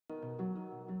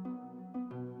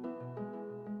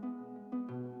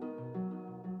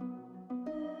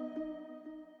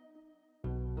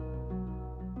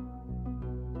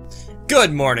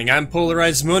Good morning, I'm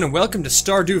PolarizedMoon and welcome to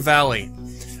Stardew Valley.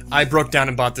 I broke down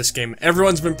and bought this game.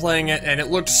 Everyone's been playing it and it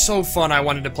looked so fun I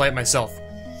wanted to play it myself.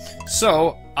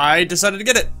 So, I decided to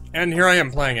get it, and here I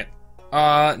am playing it.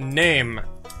 Name.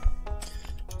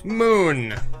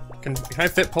 Moon. Can I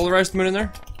fit PolarizedMoon in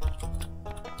there?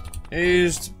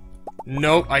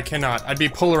 Nope, I cannot. I'd be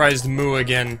PolarizedMoo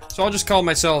again. So I'll just call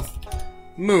myself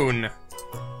Moon.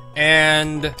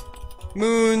 And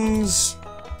Moon's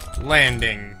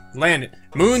Landing.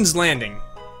 Moon's Landing.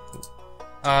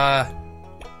 No,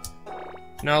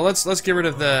 let's get rid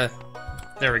of the...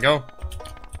 There we go.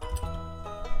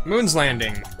 Moon's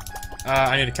Landing.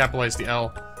 I need to capitalize the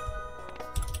L.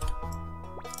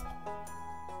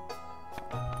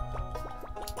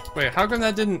 Wait, how come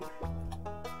that didn't...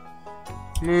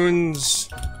 Moon's...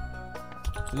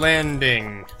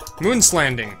 Landing. Moon's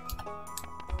Landing.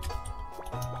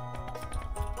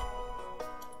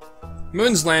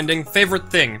 Moon's Landing, favorite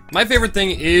thing. My favorite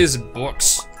thing is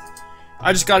books.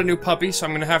 I just got a new puppy, so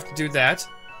I'm gonna have to do that.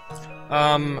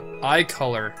 Eye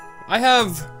color. I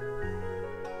have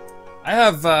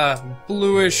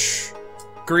bluish,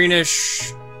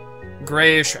 greenish,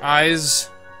 grayish eyes.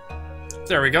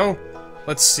 There we go.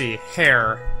 Let's see,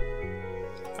 hair.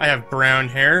 I have brown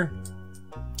hair.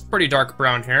 Pretty dark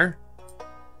brown hair.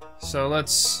 So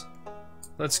let's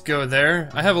go there.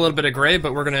 I have a little bit of gray,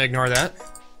 but we're gonna ignore that.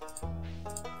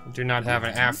 I do not have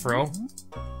an afro.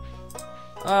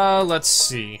 Let's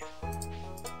see.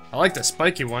 I like the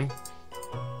spiky one.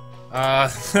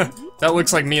 That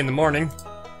looks like me in the morning.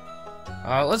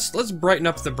 Let's brighten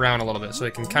up the brown a little bit so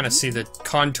I can kind of see the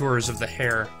contours of the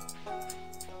hair.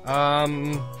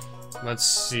 Let's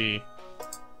see.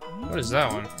 What is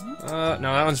that one?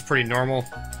 No, that one's pretty normal.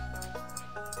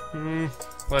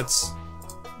 Let's...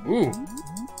 Ooh.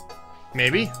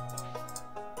 Maybe?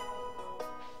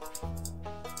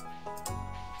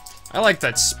 I like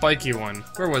that spiky one.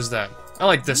 Where was that? I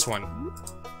like this one.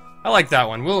 I like that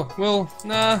one.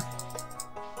 Nah.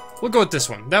 We'll go with this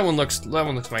one. That one looks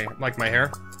like my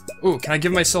hair. Ooh, can I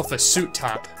give myself a suit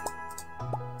top?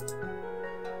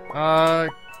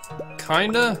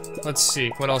 Kinda? Let's see,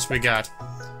 what else we got?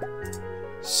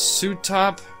 Suit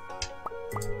top?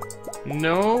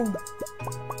 No?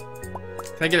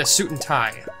 Can I get a suit and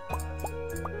tie?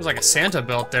 There's like a Santa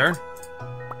belt there.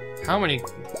 How many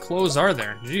clothes are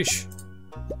there? Jeesh.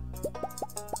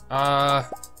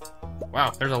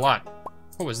 Wow, there's a lot.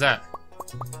 What was that?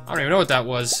 I don't even know what that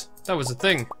was. That was a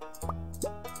thing.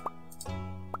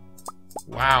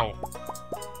 Wow.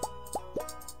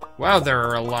 Wow, there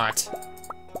are a lot.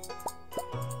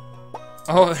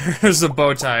 Oh, there's a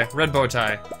bow tie. Red bow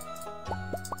tie.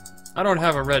 I don't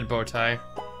have a red bow tie.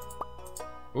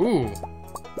 Ooh.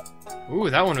 Ooh,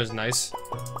 that one was nice.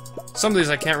 Some of these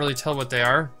I can't really tell what they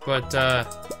are, but,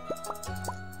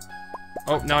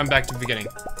 Oh, now I'm back to the beginning.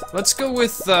 Let's go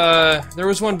with, there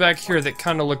was one back here that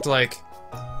kind of looked like...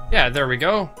 Yeah, there we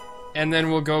go. And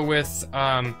then we'll go with,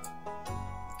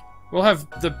 we'll have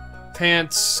the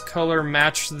pants color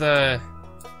match the...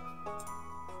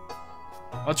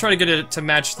 I'll try to get it to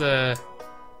match the...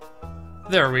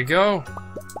 There we go.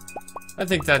 I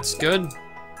think that's good.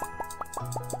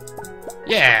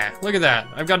 Yeah, look at that.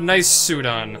 I've got a nice suit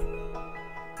on.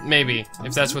 Maybe,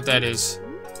 if that's what that is.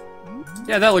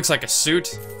 Yeah, that looks like a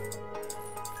suit.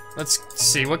 Let's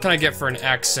see, what can I get for an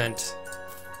accent?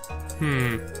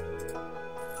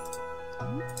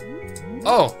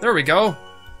 Oh, there we go.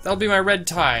 That'll be my red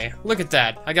tie. Look at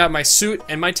that. I got my suit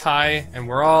and my tie, and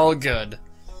we're all good.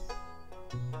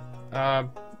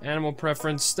 Animal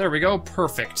preference. There we go.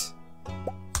 Perfect.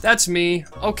 That's me.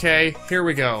 Okay, here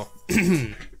we go.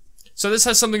 So this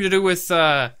has something to do with,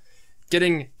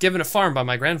 getting given a farm by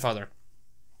my grandfather.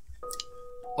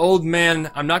 Old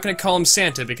man, I'm not gonna call him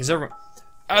Santa because everyone...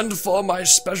 And for my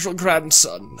special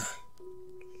grandson.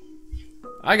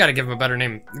 I gotta give him a better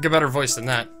name, a better voice than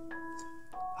that.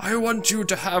 I want you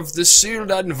to have this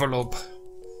sealed envelope.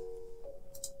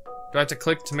 Do I have to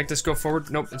click to make this go forward?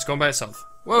 Nope, it's going by itself.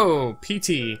 Whoa,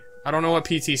 PT. I don't know what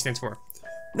PT stands for.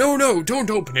 No,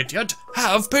 don't open it yet.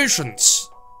 Have patience.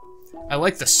 I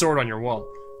like the sword on your wall.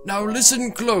 Now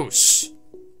listen close.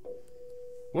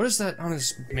 What is that on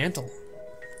his mantle?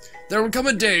 There will come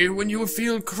a day when you will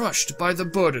feel crushed by the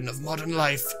burden of modern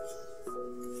life.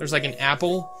 There's like an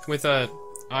apple with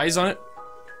eyes on it.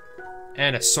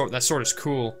 And a sword. That sword is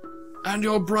cool. And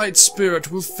your bright spirit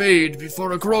will fade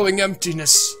before a growing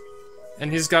emptiness.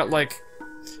 And he's got like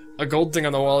a gold thing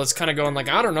on the wall that's kind of going like,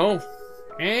 I don't know.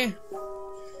 Eh?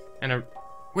 And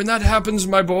when that happens,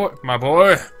 my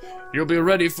boy, you'll be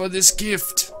ready for this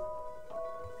gift.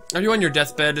 Are you on your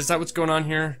deathbed? Is that what's going on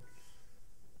here?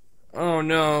 Oh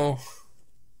no.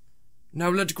 Now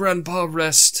let Grandpa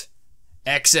rest.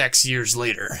 XX years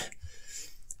later.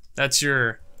 That's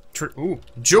your... Ooh,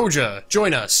 Joja,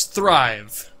 join us.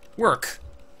 Thrive. Work.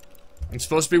 I'm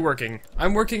supposed to be working.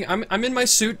 I'm working. I'm in my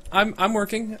suit. I'm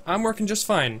working. I'm working just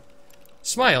fine.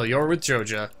 Smile, you're with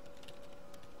Joja.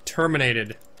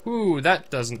 Terminated. Ooh, that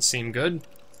doesn't seem good.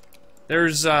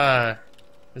 There's,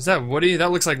 is that Woody?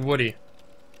 That looks like Woody.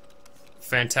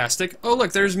 Fantastic. Oh,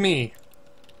 look, there's me.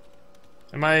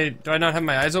 Do I not have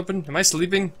my eyes open? Am I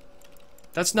sleeping?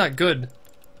 That's not good.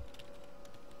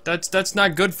 That's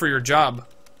not good for your job.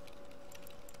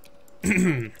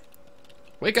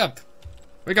 Wake up.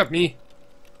 Wake up, me.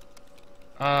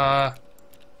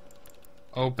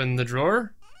 Open the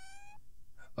drawer.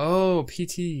 Oh,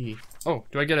 PT. Oh,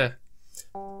 do I get a...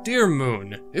 Dear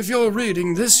Moon, if you're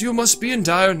reading this, you must be in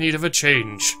dire need of a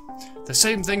change. The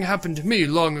same thing happened to me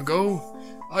long ago.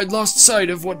 I'd lost sight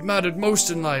of what mattered most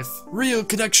in life. Real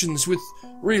connections with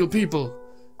real people.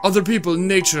 Other people in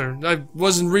nature. I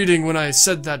wasn't reading when I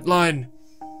said that line.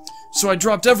 So I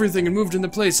dropped everything and moved in the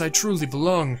place I truly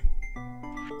belong.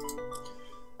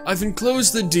 I've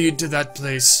enclosed the deed to that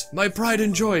place. My pride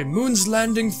and joy, Moon's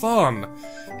Landing Farm.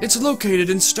 It's located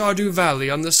in Stardew Valley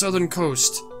on the southern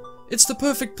coast. It's the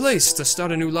perfect place to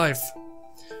start a new life.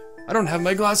 I don't have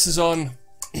my glasses on.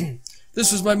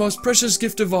 This was my most precious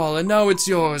gift of all, and now it's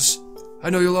yours. I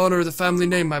know you'll honor the family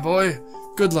name, my boy.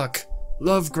 Good luck.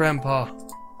 Love, Grandpa.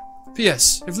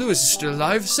 P.S. If Lewis is still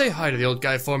alive, say hi to the old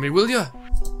guy for me, will ya?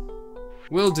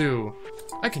 Will do.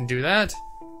 I can do that.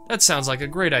 That sounds like a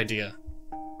great idea.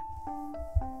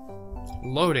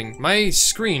 Loading. My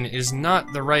screen is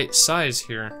not the right size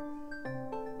here.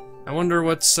 I wonder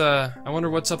what's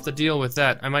up the deal with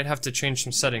that. I might have to change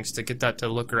some settings to get that to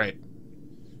look right.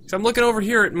 So I'm looking over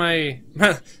here at my...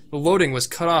 the loading was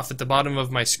cut off at the bottom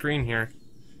of my screen here.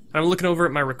 I'm looking over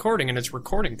at my recording, and it's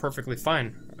recording perfectly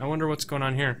fine. I wonder what's going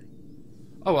on here.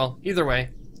 Oh well, either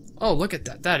way. Oh, look at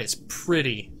that. That is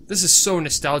pretty. This is so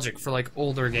nostalgic for, like,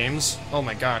 older games. Oh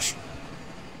my gosh.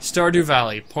 Stardew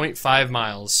Valley, 0.5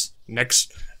 miles.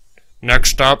 Next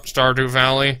stop, Stardew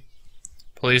Valley.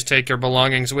 Please take your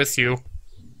belongings with you.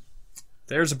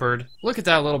 There's a bird. Look at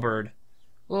that little bird.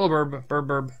 Little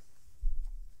bird.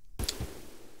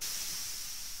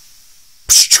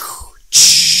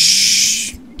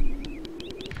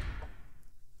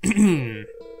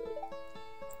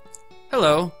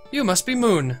 Hello, you must be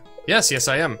Moon. Yes,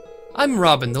 I am. I'm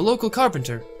Robin, the local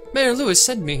carpenter. Mayor Lewis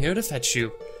sent me here to fetch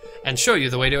you and show you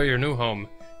the way to your new home.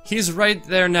 He's right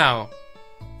there now,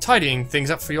 tidying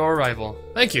things up for your arrival.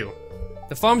 Thank you.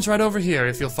 The farm's right over here,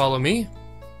 if you'll follow me.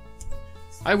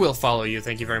 I will follow you,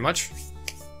 thank you very much.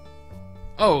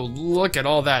 Oh, look at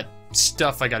all that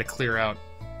stuff I gotta clear out.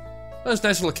 There's a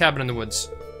nice little cabin in the woods.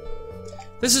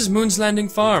 This is Moon's Landing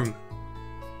Farm.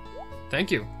 Thank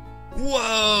you.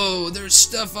 Whoa, there's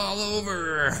stuff all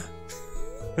over.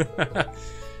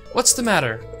 What's the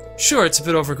matter? Sure, it's a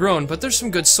bit overgrown, but there's some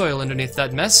good soil underneath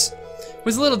that mess.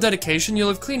 With a little dedication, you'll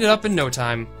have cleaned it up in no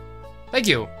time. Thank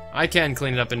you. I can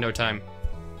clean it up in no time.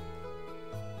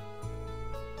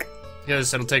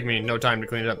 Yes, it'll take me no time to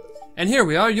clean it up. And here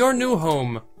we are, your new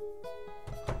home.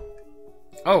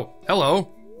 Oh,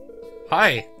 hello.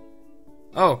 Hi.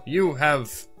 Oh, you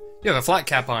have a flat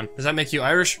cap on. Does that make you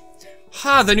Irish?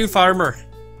 Ha, the new farmer.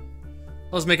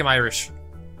 Let's make him Irish.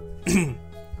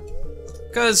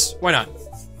 Cause, why not?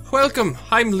 Welcome,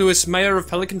 I'm Lewis, Mayor of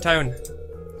Pelican Town.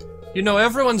 You know,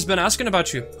 everyone's been asking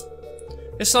about you.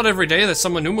 It's not every day that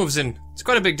someone new moves in. It's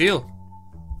quite a big deal.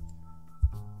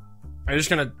 Are you just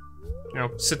gonna, you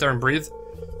know, sit there and breathe?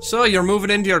 So, you're moving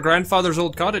into your grandfather's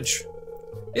old cottage.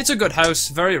 It's a good house,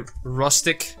 very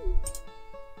rustic.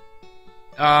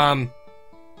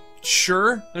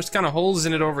 Sure. There's kind of holes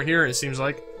in it over here, it seems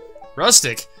like.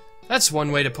 Rustic? That's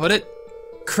one way to put it.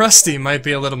 Crusty might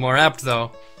be a little more apt,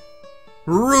 though.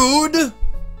 Rude!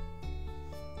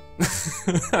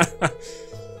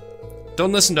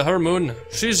 Don't listen to her, Moon.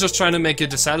 She's just trying to make you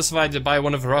dissatisfied to buy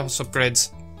one of her house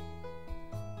upgrades.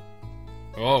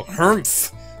 Oh,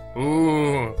 humph!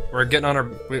 Ooh, we're getting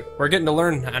to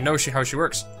learn and know how she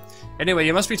works. Anyway,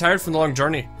 you must be tired from the long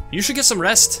journey. You should get some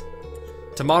rest.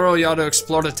 Tomorrow you ought to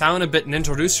explore the town a bit and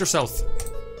introduce yourself.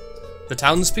 The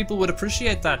townspeople would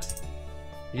appreciate that.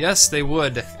 Yes, they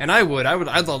would. And I would.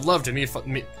 I'd love to me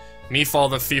fall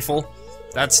the feeful.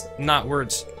 That's not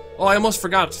words. Oh, I almost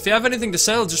forgot. If you have anything to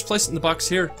sell, just place it in the box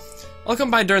here. I'll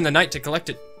come by during the night to collect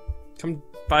it. Come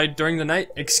by during the night?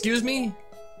 Excuse me?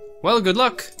 Well, good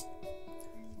luck.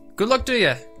 Good luck to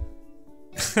you.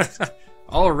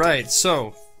 Alright,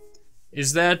 so...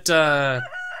 Is that,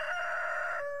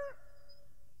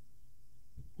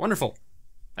 Wonderful.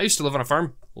 I used to live on a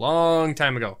farm. Long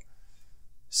time ago.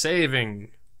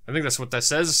 Saving. I think that's what that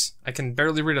says. I can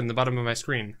barely read it on the bottom of my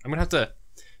screen. I'm gonna have to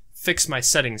fix my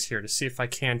settings here to see if I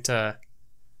can't, Oh,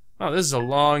 this is a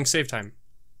long save time.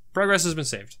 Progress has been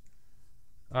saved.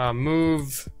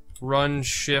 Move, run,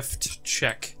 shift,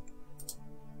 check.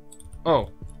 Oh.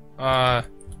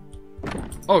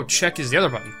 Oh, check is the other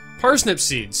button. Parsnip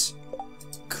seeds.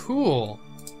 Cool.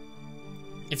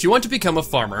 If you want to become a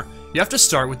farmer, you have to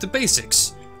start with the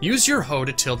basics. Use your hoe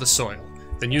to till the soil.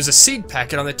 Then use a seed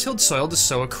packet on the tilled soil to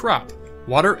sow a crop.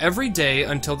 Water every day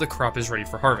until the crop is ready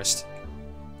for harvest.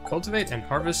 Cultivate and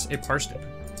harvest a parsnip.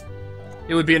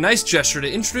 It would be a nice gesture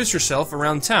to introduce yourself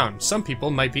around town. Some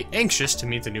people might be anxious to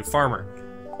meet the new farmer.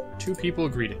 2 people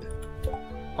greeted.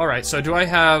 Alright, so do I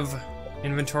have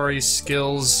inventory,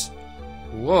 skills?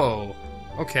 Whoa.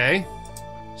 Okay.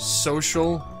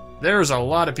 Social. There's a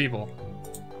lot of people.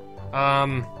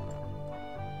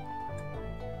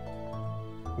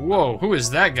 Whoa, who is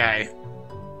that guy?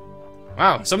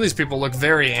 Wow, some of these people look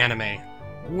very anime.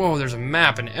 Whoa, there's a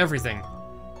map and everything.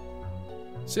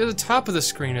 See, the top of the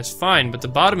screen is fine, but the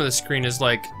bottom of the screen is,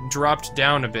 like, dropped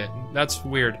down a bit. That's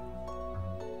weird.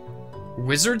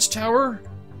 Wizard's Tower?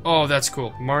 Oh, that's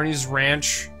cool. Marnie's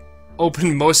Ranch.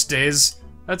 Open most days.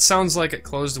 That sounds like it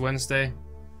closed Wednesday.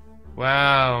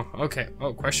 Wow. Okay.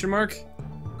 Oh, question mark?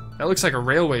 That looks like a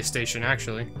railway station,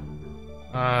 actually.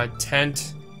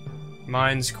 Tent.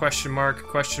 Mines, question mark,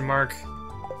 question mark.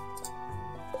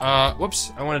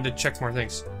 Whoops. I wanted to check more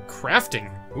things. Crafting.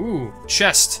 Ooh,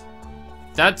 chest.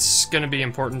 That's gonna be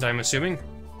important, I'm assuming.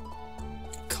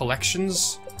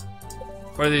 Collections?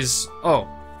 What are these? Oh.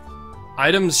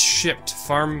 Items shipped.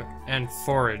 Farm and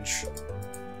forage.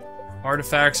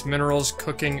 Artifacts, minerals,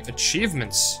 cooking,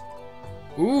 achievements.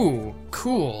 Ooh,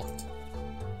 cool.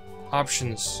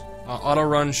 Options. Auto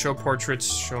run, show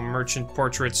portraits, show merchant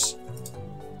portraits.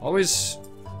 Always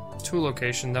to a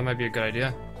location, that might be a good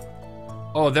idea.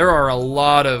 Oh, there are a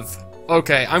lot of...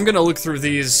 Okay, I'm gonna look through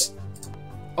these...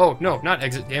 Oh, no, not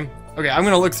exit game. Okay, I'm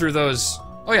gonna look through those...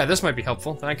 Oh yeah, this might be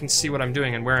helpful. Then I can see what I'm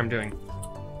doing and where I'm doing.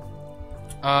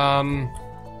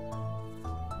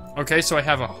 Okay, so I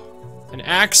have an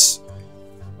axe,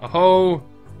 a hoe,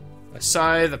 a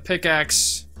scythe, a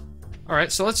pickaxe.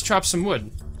 Alright, so let's chop some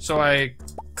wood. So I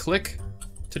click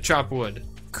to chop wood.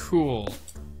 Cool.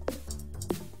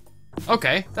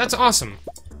 Okay, that's awesome.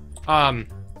 I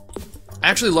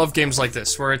actually love games like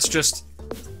this, where it's just,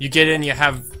 you get in, you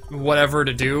have whatever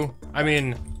to do. I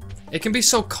mean, it can be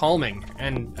so calming,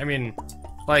 and, I mean,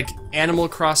 like, Animal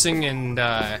Crossing and,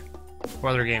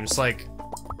 what other games? Like,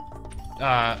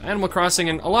 Animal Crossing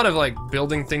and a lot of, like,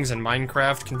 building things in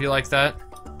Minecraft can be like that.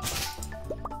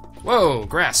 Whoa,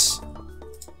 grass.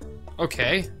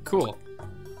 Okay, cool.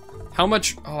 How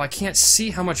much... Oh, I can't see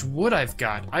how much wood I've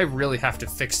got. I really have to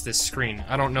fix this screen.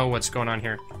 I don't know what's going on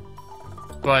here.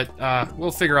 But, we'll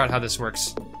figure out how this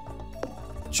works.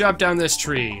 Chop down this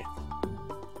tree.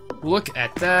 Look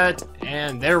at that,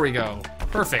 and there we go.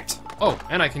 Perfect. Oh,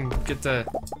 and I can get the...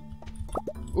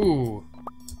 Ooh.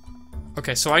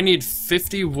 Okay, so I need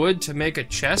 50 wood to make a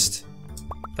chest?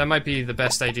 That might be the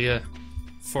best idea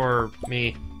for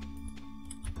me.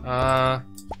 Alright.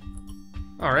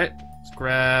 Let's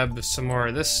grab some more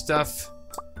of this stuff.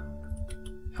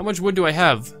 How much wood do I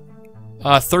have?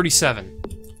 37.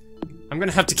 I'm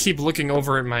gonna have to keep looking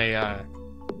over at my, I'm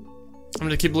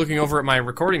gonna keep looking over at my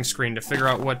recording screen to figure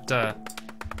out what,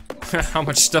 how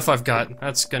much stuff I've got.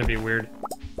 That's gonna be weird.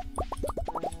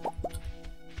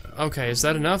 Okay, is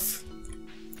that enough?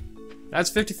 That's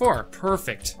 54.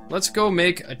 Perfect. Let's go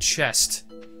make a chest.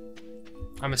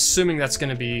 I'm assuming that's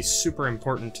gonna be super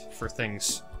important for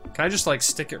things. Can I just, like,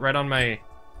 stick it right on my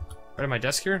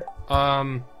desk here?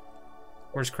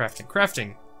 Where's crafting?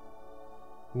 Crafting.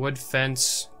 Wood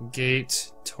fence,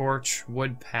 gate, torch,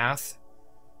 wood path,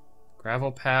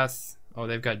 gravel path. Oh,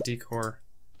 they've got decor.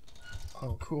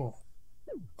 Oh, cool.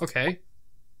 Okay.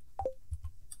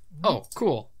 Oh,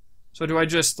 cool. So do I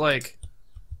just, like...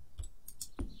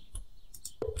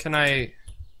 Can I...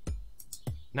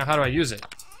 Now how do I use it?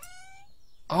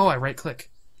 Oh, I right-click.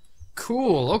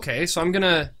 Cool, okay, so I'm going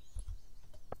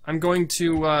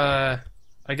to,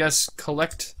 I guess,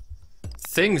 collect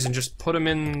things and just put them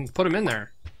in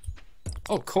there.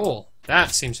 Oh, cool.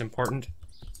 That seems important.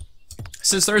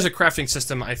 Since there is a crafting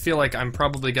system, I feel like I'm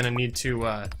probably gonna need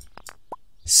to,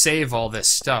 save all this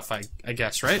stuff, I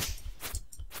guess, right?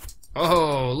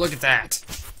 Oh, look at that.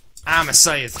 I'm a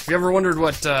scythe. If you ever wondered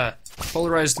what,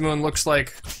 PolarizedMoon looks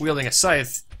like wielding a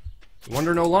scythe,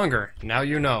 wonder no longer. Now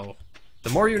you know. The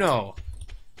more you know.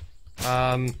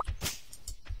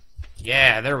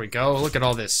 Yeah, there we go. Look at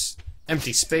all this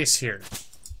empty space here.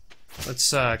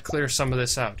 Let's, clear some of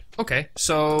this out. Okay,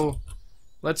 so...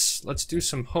 let's do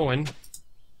some hoeing.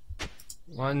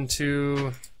 1,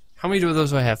 2. How many of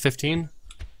those do I have? 15?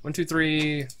 1, 2,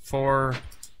 3, 4,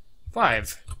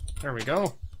 5. There we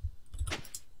go.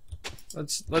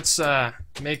 Let's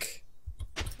make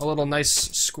a little nice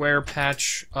square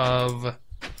patch of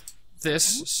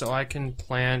this so I can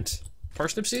plant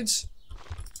parsnip seeds.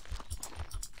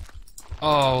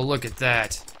 Oh, look at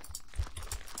that.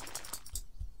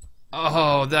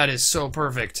 Oh, that is so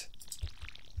perfect.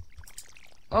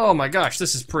 Oh my gosh,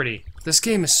 this is pretty. This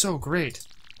game is so great.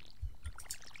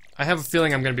 I have a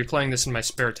feeling I'm going to be playing this in my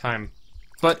spare time.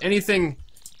 But anything...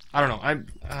 I don't know.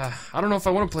 I don't know if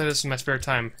I want to play this in my spare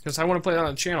time, because I want to play it on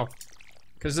the channel.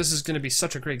 Because this is going to be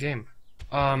such a great game.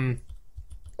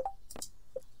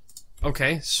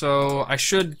 Okay, so I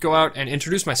should go out and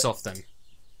introduce myself then.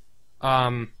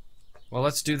 Well,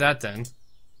 let's do that then.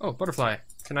 Oh, butterfly.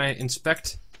 Can I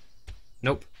inspect?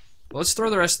 Nope. Well, let's throw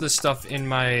the rest of this stuff in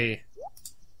my...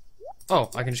 Oh,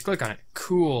 I can just click on it.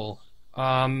 Cool.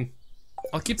 I'll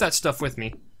keep that stuff with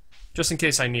me, just in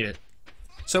case I need it.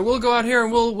 So we'll go out here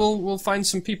and we'll find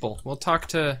some people. We'll talk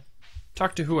to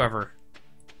whoever.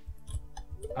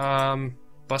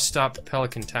 Bus stop,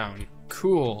 Pelican Town.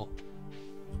 Cool.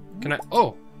 Can I?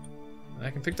 Oh,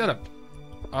 I can pick that up.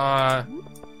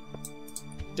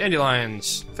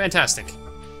 Dandelions. Fantastic.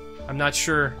 I'm not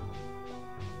sure.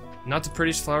 Not the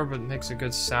prettiest flower, but it makes a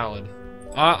good salad.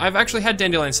 I've actually had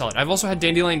dandelion salad. I've also had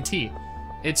dandelion tea.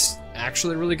 It's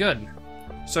actually really good.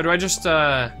 So do I just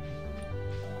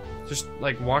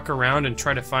like walk around and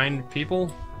try to find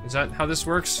people? Is that how this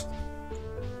works?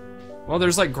 Well,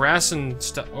 there's like grass and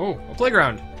stuff. Oh, a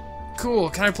playground. Cool.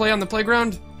 Can I play on the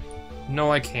playground?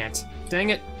 No, I can't.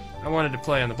 Dang it. I wanted to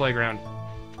play on the playground.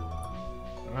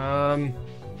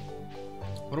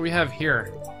 What do we have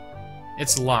here?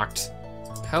 It's locked.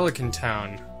 Pelican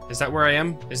Town. Is that where I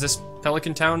am? Is this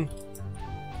Pelican Town?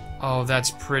 Oh,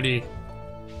 that's pretty.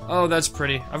 Oh, that's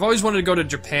pretty. I've always wanted to go to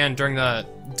Japan during the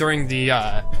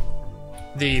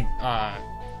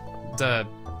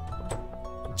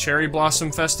Cherry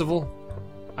Blossom Festival.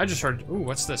 I just heard. Ooh,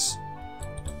 what's this?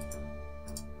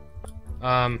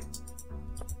 Can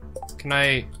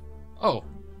I? Oh,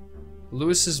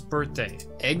 Lewis's birthday.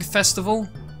 Egg Festival?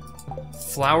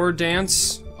 Flower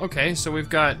dance? Okay, so we've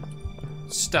got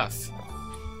stuff.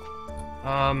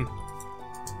 Can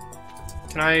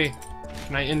I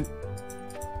in...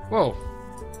 Whoa.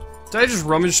 Did I just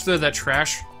rummage through that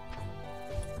trash?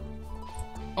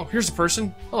 Oh, here's a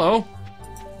person. Hello.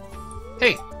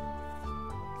 Hey.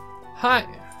 Hi.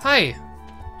 Hi.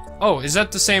 Oh, is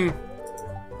that the same...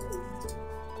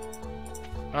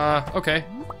 okay.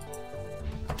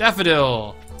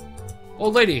 Daffodil.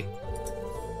 Old lady.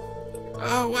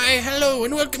 Oh, why, hello,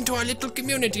 and welcome to our little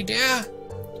community, dear.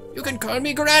 You can call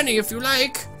me Granny if you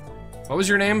like. What was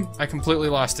your name? I completely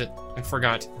lost it and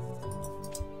forgot.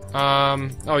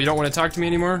 Oh, you don't want to talk to me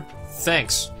anymore?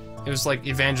 Thanks. It was like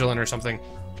Evangeline or something.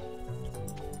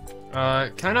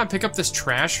 Can I not pick up this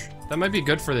trash? That might be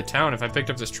good for the town if I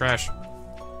picked up this trash.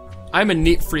 I'm a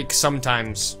neat freak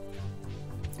sometimes.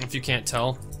 If you can't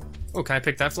tell. Oh, can I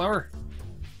pick that flower?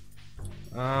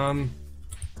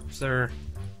 Is there...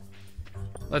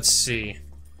 Let's see.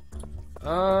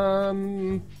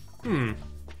 Ooh,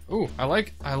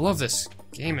 I love this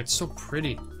game. It's so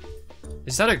pretty.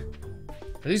 Is that are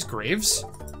these graves?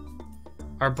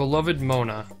 Our beloved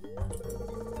Mona.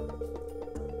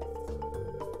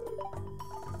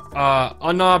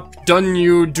 Anap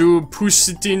dunyu du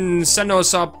pusitin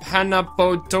senosop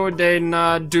hanapotode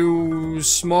na du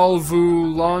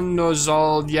smallvu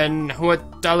lonozol yen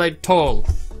huataletol.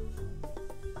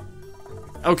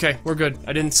 Okay, we're good.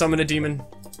 I didn't summon a demon.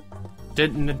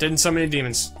 Didn't summon any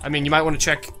demons. I mean, you might want to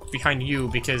check behind you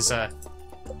because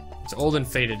it's old and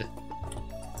faded.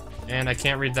 And I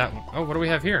can't read that one. Oh, what do we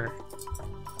have here?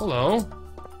 Hello.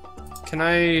 Can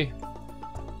I...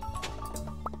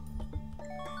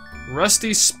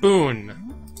 Rusty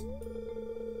Spoon.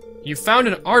 You found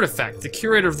an artifact. The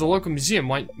curator of the local museum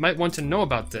might want to know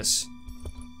about this.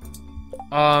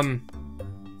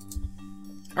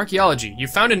 Archaeology. You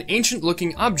found an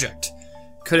ancient-looking object.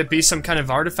 Could it be some kind of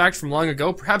artifact from long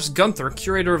ago? Perhaps Gunther,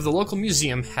 curator of the local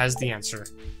museum, has the answer.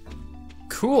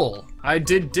 Cool. I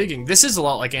did digging. This is a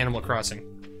lot like Animal Crossing.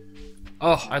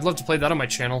 Oh, I'd love to play that on my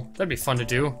channel. That'd be fun to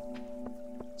do.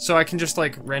 So I can just,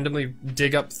 like, randomly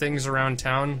dig up things around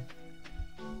town.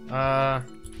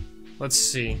 Let's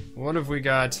see. What have we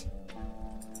got?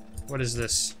 What is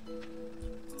this?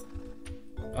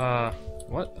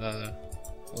 What?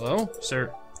 Hello?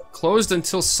 Sir? Closed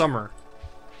until summer.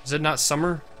 Is it not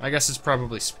summer? I guess it's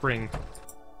probably spring.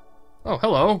 Oh,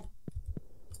 hello.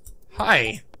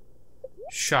 Hi.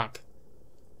 Shop.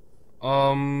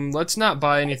 Let's not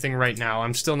buy anything right now.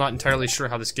 I'm still not entirely sure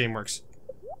how this game works.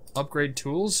 Upgrade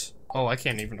tools? Oh, I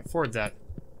can't even afford that.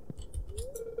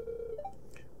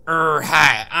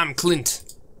 Hi, I'm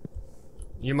Clint.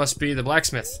 You must be the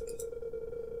blacksmith.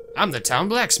 I'm the town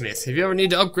blacksmith. If you ever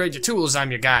need to upgrade your tools, I'm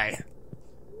your guy.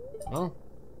 Well,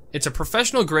 it's a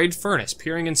professional grade furnace.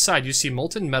 Peering inside, you see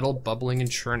molten metal bubbling and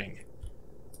churning.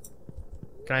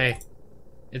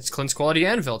 It's Clint's quality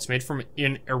anvil. It's made from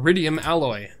an iridium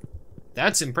alloy.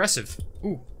 That's impressive.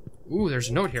 Ooh, there's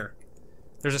a note here.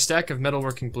 There's a stack of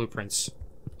metalworking blueprints.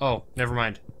 Oh, never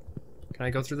mind. Can I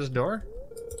go through this door?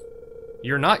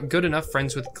 You're not good enough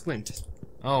friends with Clint.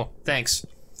 Oh, thanks.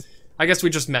 I guess we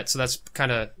just met, so that's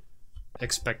kind of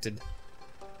expected.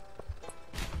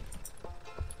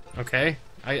 Okay.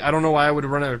 I don't know why I would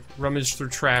run a rummage through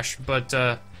trash, but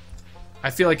I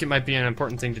feel like it might be an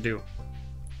important thing to do.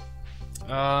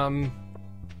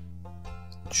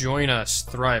 Join us,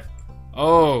 thrive.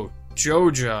 Oh,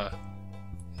 Joja.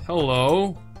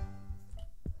 Hello.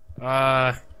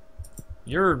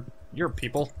 You're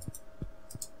people.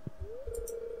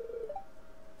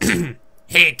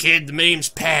 Hey kid, my name's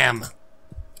Pam.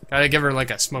 Gotta give her like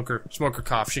a smoker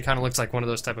cough. She kind of looks like one of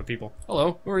those type of people.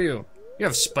 Hello, who are you? You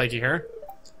have spiky hair.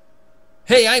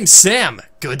 Hey, I'm Sam.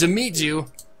 Good to meet you.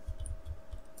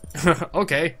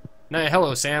 Okay. Nah,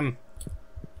 hello, Sam.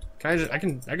 I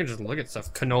can just look at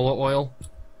stuff. Canola oil.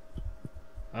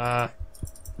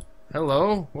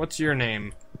 Hello? What's your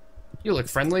name? You look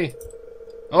friendly.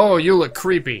 Oh, you look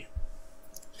creepy.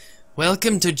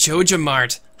 Welcome to Joja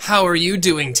Mart. How are you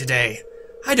doing today?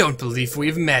 I don't believe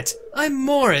we've met. I'm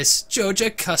Morris,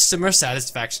 Joja Customer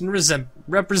Satisfaction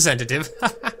Representative.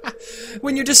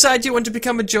 When you decide you want to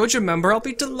become a Joja member, I'll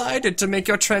be delighted to make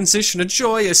your transition a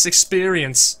joyous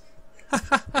experience.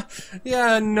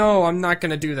 Yeah, no, I'm not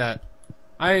gonna do that.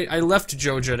 I left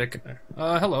Joja to...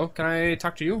 hello, can I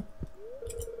talk to you?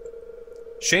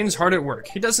 Shane's hard at work.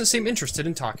 He doesn't seem interested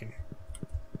in talking.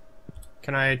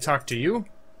 Can I talk to you?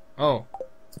 Oh.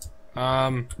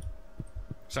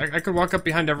 So I could walk up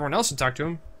behind everyone else and talk to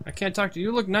him. I can't talk to you.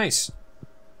 You look nice.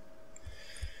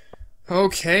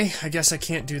 Okay, I guess I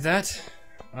can't do that.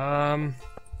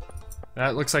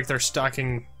 That looks like they're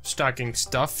stocking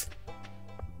stuff.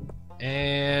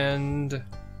 And...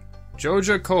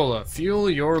 Joja Cola, fuel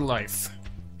your life.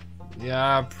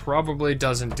 Yeah, probably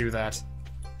doesn't do that.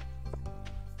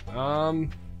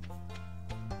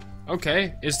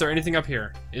 Okay, is there anything up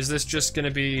here? Is this just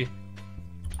gonna be...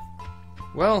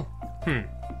 Well,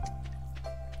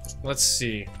 let's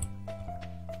see.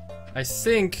 I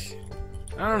think...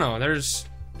 I don't know, there's...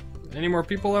 Any more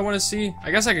people I want to see?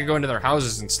 I guess I could go into their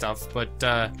houses and stuff, but,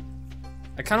 I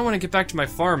kind of want to get back to my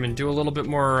farm and do a little bit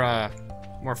more,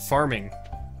 more farming.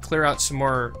 Clear out some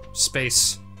more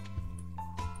space.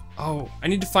 Oh, I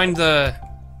need to find the...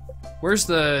 Where's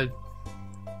the...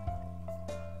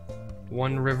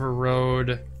 One River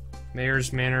Road,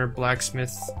 Mayor's Manor,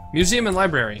 Blacksmith, Museum and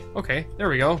Library. Okay, there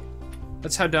we go.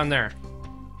 Let's head down there.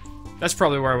 That's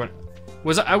probably where I went.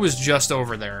 I was just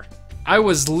over there. I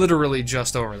was literally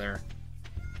just over there.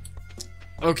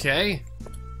 Okay.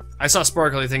 I saw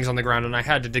sparkly things on the ground and I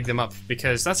had to dig them up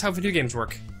because that's how video games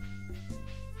work.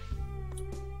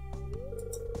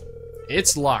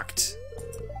 It's locked.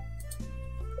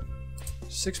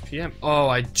 6 p.m. Oh,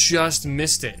 I just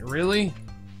missed it. Really?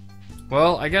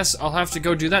 Well, I guess I'll have to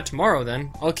go do that tomorrow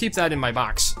then. I'll keep that in my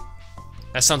box.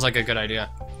 That sounds like a good idea.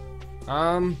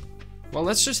 Well,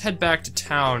 let's just head back to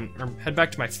town, or head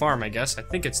back to my farm, I guess. I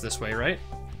think it's this way, right?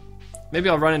 Maybe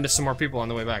I'll run into some more people on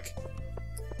the way back.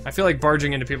 I feel like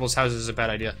barging into people's houses is a bad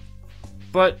idea.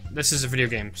 But this is a video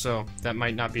game, so that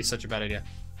might not be such a bad idea.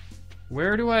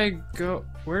 Where do I go?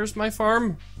 Where's my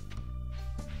farm?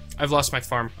 I've lost my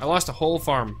farm. I lost a whole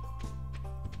farm.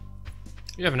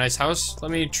 You have a nice house. Let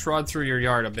me trod through your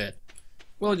yard a bit.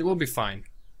 Well, we'll be fine.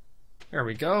 There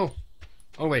we go.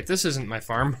 Oh wait, this isn't my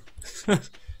farm.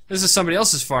 This is somebody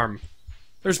else's farm.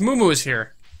 There's moo-moos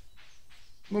here.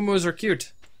 Moo-moos are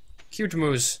cute. Cute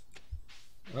moos.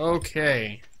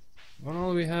 Okay. What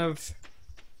all do we have?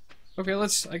 Okay,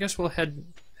 I guess we'll head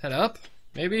up,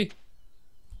 maybe?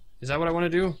 Is that what I want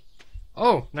to do?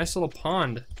 Oh, nice little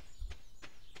pond.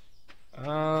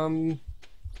 I'm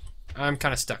kind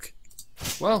of stuck.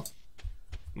 Well,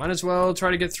 might as well try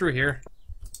to get through here.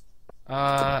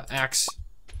 Axe.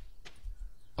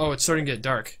 Oh, it's starting to get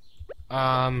dark.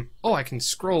 Oh, I can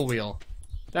scroll wheel.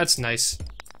 That's nice.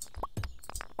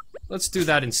 Let's do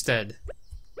that instead.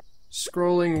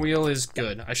 Scrolling wheel is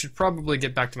good. I should probably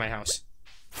get back to my house.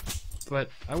 But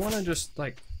I want to just,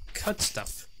 like, cut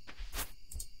stuff.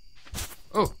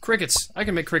 Oh, crickets. I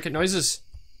can make cricket noises.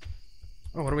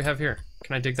 Oh, what do we have here?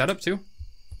 Can I dig that up too?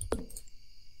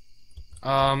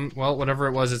 Well, whatever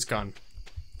it was, it's gone.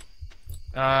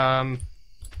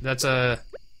 That's a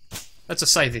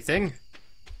scythe thing.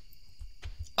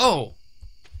 Oh!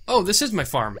 Oh, this is my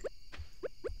farm.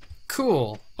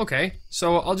 Cool. Okay,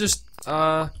 so I'll just,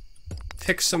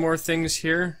 pick some more things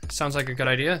here. Sounds like a good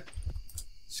idea.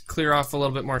 Let's clear off a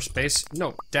little bit more space.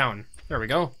 No, down. There we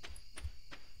go.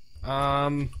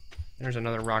 There's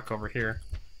another rock over here.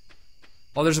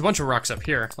 Oh, there's a bunch of rocks up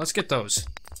here. Let's get those.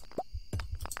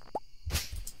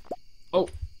 Oh,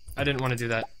 I didn't want to do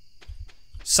that.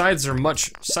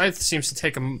 Scythe seems to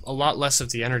take a lot less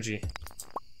of the energy.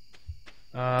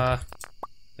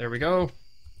 There we go.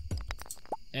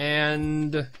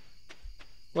 And,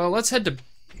 well, let's head to,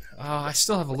 I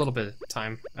still have a little bit of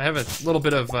time. I have a little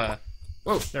bit of,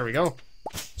 whoa, there we go.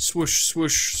 Swoosh,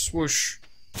 swoosh, swoosh.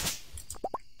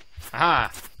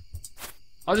 Aha!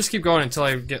 I'll just keep going until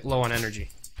I get low on energy.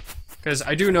 Because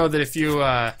I do know that if you,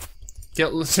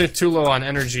 get too low on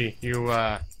energy, you,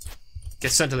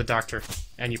 get sent to the doctor,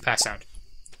 and you pass out.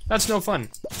 That's no fun.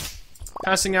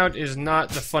 Passing out is not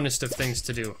the funnest of things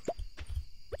to do.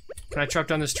 Can I chop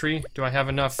down this tree? Do I have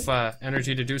enough,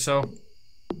 energy to do so?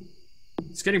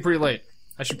 It's getting pretty late.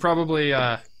 I should probably,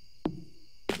 Oh,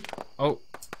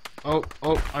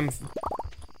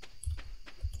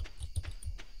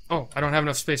 I don't have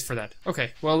enough space for that.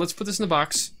 Okay, well, let's put this in the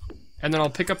box, and then I'll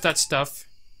pick up that stuff.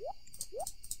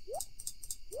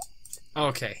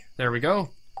 Okay, there we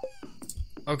go.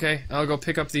 Okay, I'll go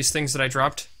pick up these things that I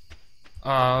dropped.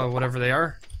 Whatever they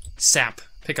are. Sap.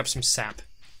 Pick up some sap.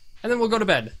 And then we'll go to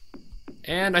bed.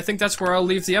 And I think that's where I'll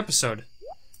leave the episode.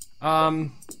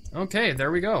 Okay,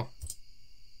 there we go.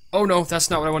 Oh no, that's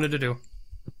not what I wanted to do.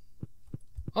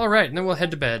 Alright, and then we'll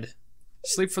head to bed.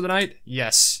 Sleep for the night?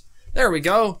 Yes. There we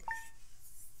go!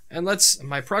 And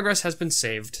my progress has been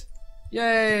saved.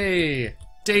 Yay!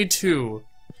 Day 2.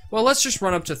 Well, let's just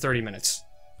run up to 30 minutes.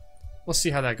 We'll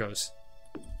see how that goes.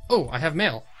 Oh, I have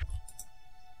mail.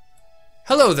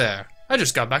 Hello there! I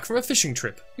just got back from a fishing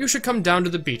trip. You should come down to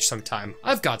the beach sometime.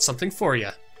 I've got something for you.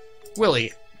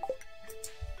 Willie.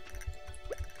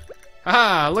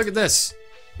 Haha, look at this!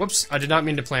 Whoops, I did not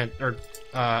mean to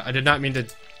I did not mean to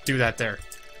do that there.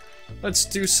 Let's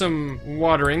do some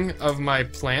watering of my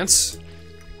plants.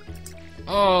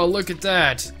 Oh, look at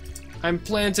that! I'm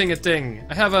planting a thing.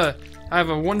 I have a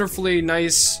wonderfully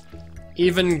nice,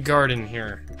 even garden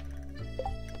here.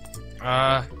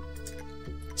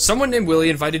 Someone named Willie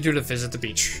invited you to visit the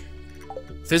beach.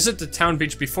 Visit the town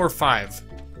beach before 5.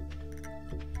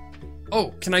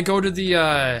 Oh, can I go to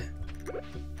the,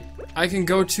 I can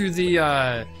go to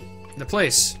the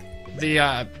place.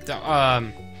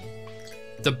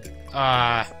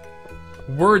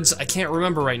 Words I can't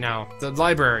remember right now. The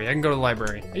library. I can go to the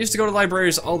library. I used to go to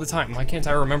libraries all the time. Why can't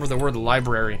I remember the word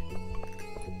library?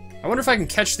 I wonder if I can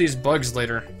catch these bugs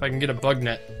later. If I can get a bug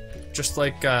net. Just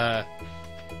like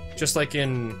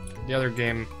in the other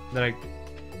game that I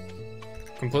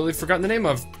completely forgotten the name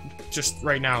of just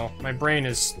right now. My brain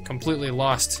is completely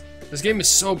lost. This game is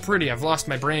so pretty, I've lost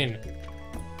my brain.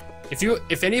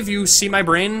 If any of you see my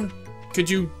brain, could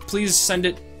you please send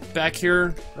it back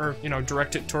here? Or, you know,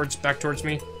 direct it back towards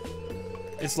me?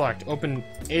 It's locked. Open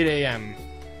 8 a.m.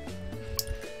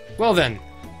 Well then.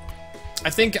 I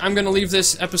think I'm gonna leave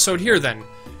this episode here then.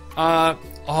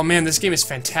 Oh man, this game is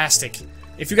fantastic.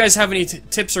 If you guys have any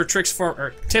tips or tricks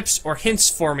tips or hints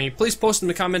for me, please post in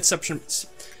the comments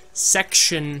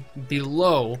section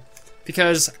below,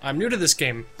 because I'm new to this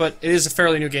game, but it is a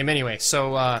fairly new game anyway.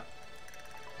 So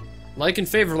like and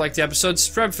favor like the episode,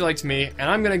 subscribe if you liked me, and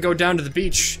I'm gonna go down to the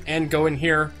beach and go in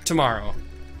here tomorrow.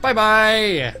 Bye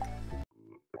bye.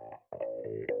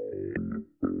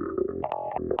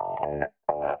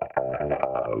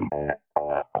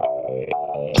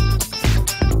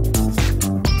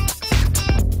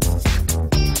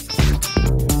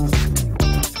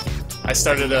 I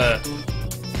started a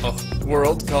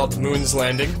world called Moon's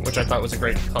Landing, which I thought was a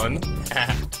great pun.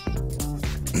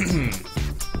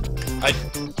 I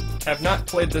have not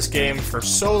played this game for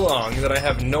so long that I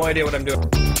have no idea what I'm doing.